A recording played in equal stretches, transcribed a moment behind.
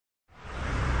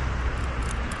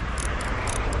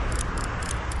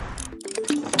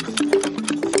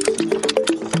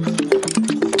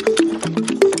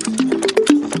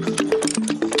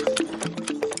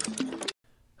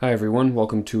Hi everyone,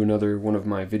 welcome to another one of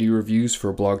my video reviews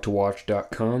for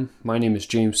aBlogtoWatch.com. My name is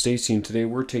James Stacy and today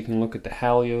we're taking a look at the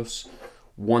Halios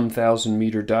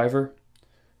 1000M diver,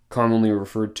 commonly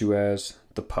referred to as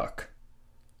the puck.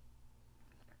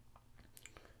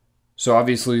 So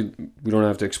obviously we don't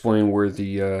have to explain where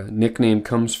the nickname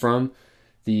comes from.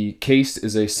 The case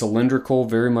is a cylindrical,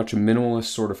 very much a minimalist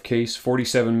sort of case,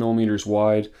 47mm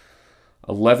wide,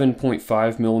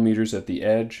 11.5mm at the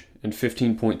edge, and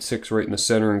 15.6 right in the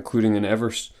center, including an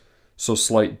ever so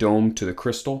slight dome to the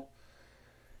crystal.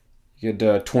 You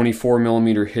get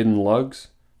 24mm hidden lugs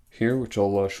here, which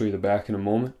I'll show you the back in a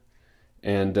moment.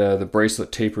 And the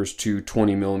bracelet tapers to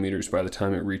 20mm by the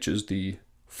time it reaches the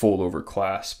fold-over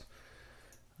clasp.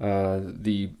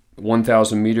 The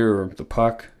 1000M, or the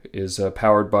puck, is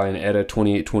powered by an ETA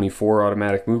 2824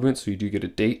 automatic movement, so you do get a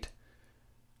date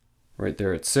right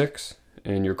there at 6,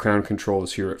 and your crown control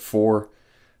is here at 4.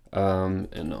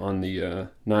 And on the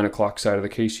 9 o'clock side of the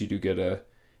case, you do get a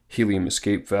helium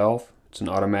escape valve. It's an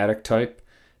automatic type,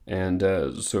 and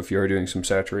so if you are doing some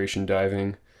saturation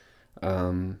diving,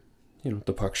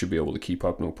 the puck should be able to keep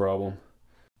up no problem.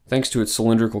 Thanks to its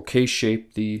cylindrical case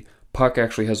shape, the puck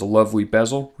actually has a lovely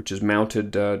bezel, which is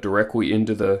mounted directly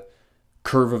into the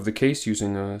curve of the case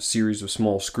using a series of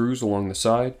small screws along the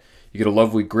side. You get a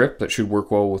lovely grip that should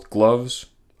work well with gloves,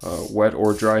 wet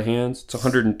or dry hands. It's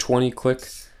 120 click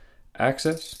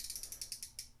access,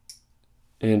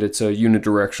 and it's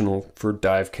unidirectional for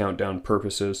dive countdown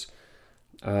purposes.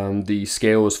 The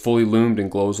scale is fully loomed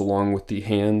and glows along with the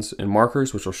hands and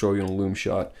markers, which I'll show you in a loom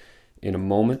shot in a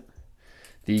moment.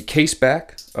 The case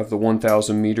back of the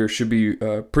 1000M should be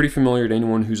pretty familiar to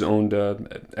anyone who's owned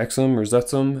XM or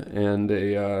ZM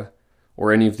and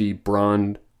or any of the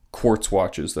bronze quartz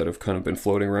watches that have kind of been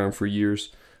floating around for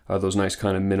years. Those nice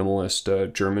kind of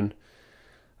minimalist German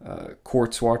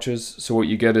quartz watches. So what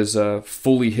you get is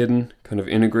fully hidden, kind of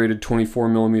integrated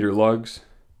 24mm lugs.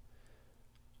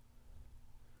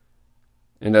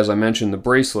 And as I mentioned, the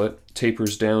bracelet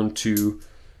tapers down to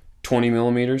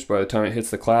 20mm by the time it hits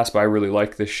the clasp. I really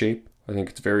like this shape. I think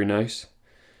it's very nice.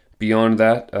 Beyond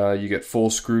that, you get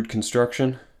full screwed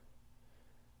construction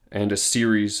and a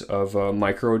series of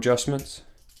micro adjustments.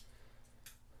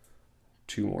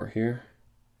 Two more here.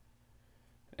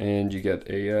 And you get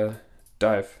a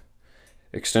dive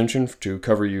extension to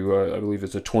cover you. I believe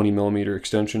it's a 20mm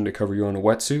extension to cover you on a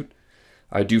wetsuit.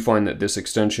 I do find that this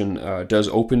extension does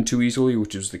open too easily,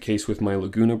 which is the case with my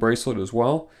Laguna bracelet as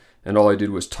well. And all I did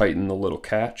was tighten the little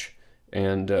catch,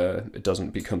 and it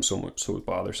doesn't become so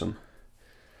bothersome.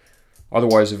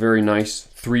 Otherwise, a very nice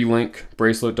 3-link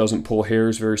bracelet, doesn't pull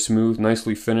hairs, very smooth,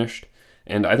 nicely finished,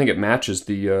 and I think it matches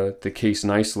the case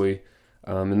nicely.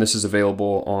 And this is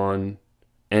available on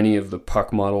any of the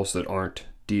puck models that aren't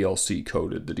DLC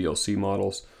coated. The DLC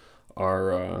models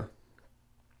are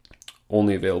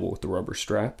only available with the rubber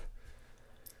strap.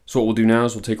 So what we'll do now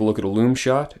is we'll take a look at a loom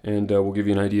shot, and we'll give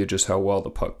you an idea just how well the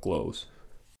puck glows.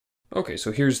 Okay,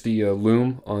 so here's the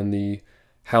loom on the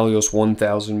Halios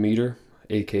 1000M,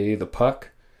 aka the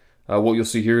puck. What you'll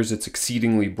see here is it's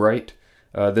exceedingly bright.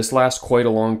 This lasts quite a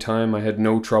long time. I had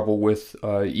no trouble with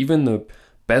even the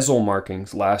bezel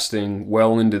markings lasting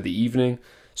well into the evening.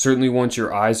 Certainly once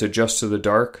your eyes adjust to the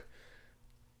dark,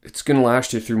 it's going to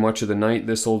last you through much of the night.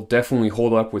 This will definitely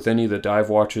hold up with any of the dive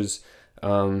watches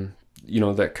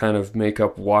that kind of make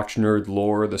up watch nerd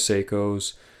lore, the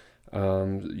Seikos,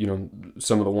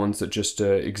 some of the ones that just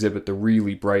exhibit the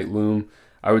really bright loom.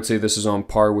 I would say this is on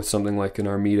par with something like an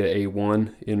Armida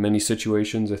A1 in many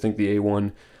situations. I think the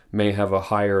A1 may have a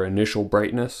higher initial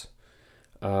brightness,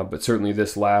 but certainly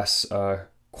this lasts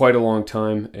quite a long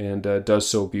time and does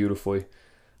so beautifully.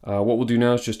 What we'll do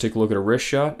now is just take a look at a wrist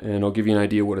shot, and I'll give you an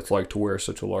idea what it's like to wear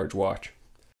such a large watch.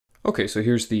 Okay, so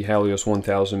here's the Halios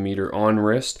 1000M on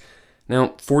wrist. Now,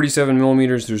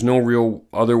 47mm, there's no real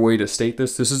other way to state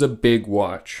this. This is a big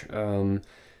watch.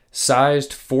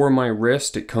 Sized for my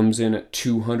wrist, it comes in at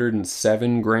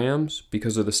 207 grams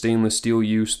because of the stainless steel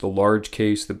use, the large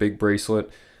case, the big bracelet.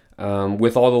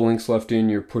 With all the links left in,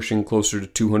 you're pushing closer to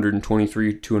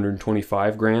 223,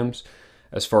 225 grams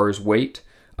as far as weight.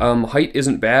 Height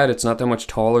isn't bad. It's not that much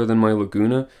taller than my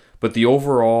Laguna, but the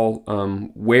overall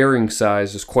wearing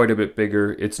size is quite a bit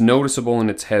bigger. It's noticeable and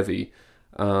it's heavy.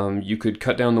 You could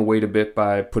cut down the weight a bit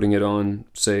by putting it on,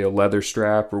 say, a leather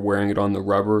strap or wearing it on the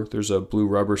rubber. There's a blue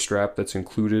rubber strap that's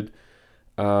included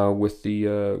with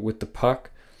the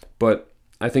puck, but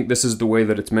I think this is the way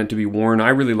that it's meant to be worn. I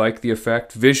really like the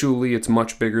effect. Visually, it's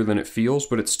much bigger than it feels,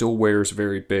 but it still wears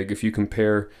very big. If you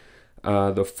compare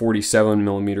the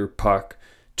 47mm puck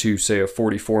to, say, a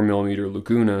 44mm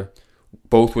Laguna,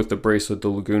 both with the bracelet, the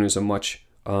Laguna is a much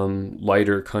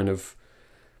lighter, kind of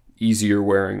easier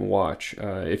wearing watch.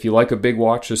 If you like a big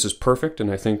watch, this is perfect,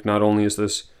 and I think not only is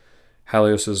this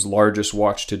Halios' largest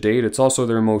watch to date, it's also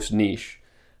their most niche.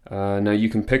 Now you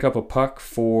can pick up a puck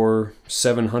for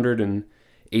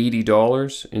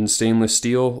 $780 in stainless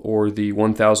steel, or the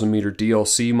 1000 meter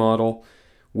DLC model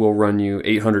will run you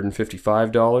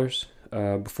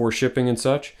 $855 before shipping and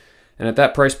such. And at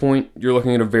that price point, you're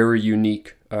looking at a very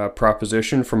unique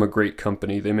proposition from a great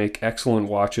company. They make excellent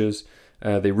watches.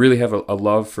 They really have a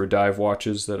love for dive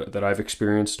watches that I've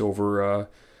experienced over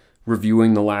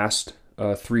reviewing the last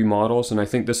 3 models, and I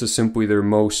think this is simply their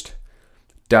most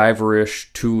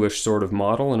diverish, toolish sort of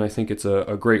model, and I think it's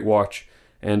a great watch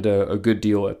and a good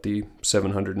deal at the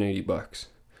 $780.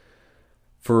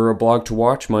 For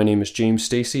aBlogtoWatch, my name is James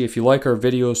Stacy. If you like our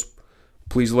videos,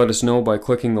 please let us know by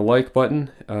clicking the like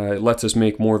button. It lets us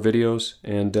make more videos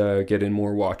and get in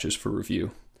more watches for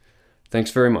review. Thanks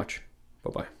very much.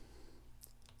 Bye-bye.